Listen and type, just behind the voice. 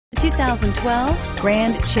2012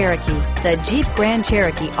 Grand Cherokee. The Jeep Grand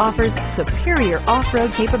Cherokee offers superior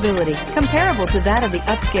off-road capability comparable to that of the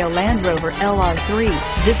upscale Land Rover LR3.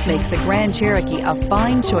 This makes the Grand Cherokee a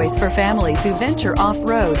fine choice for families who venture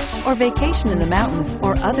off-road or vacation in the mountains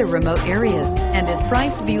or other remote areas, and is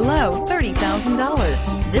priced below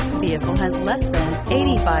 $30,000. This vehicle has less than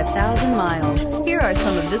 85,000 miles. Here are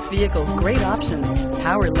some of this vehicle's great options: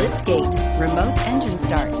 power lift gate, remote engine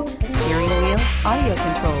start, steering wheel audio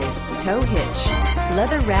controls, tow hitch,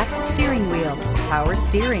 leather-wrapped steering wheel, power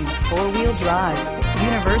steering, four-wheel drive,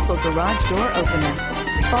 universal garage door opener,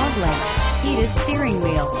 fog lamps, heated steering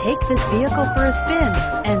wheel. Take this vehicle for a spin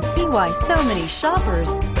and see why so many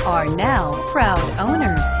shoppers are now proud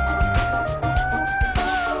owners.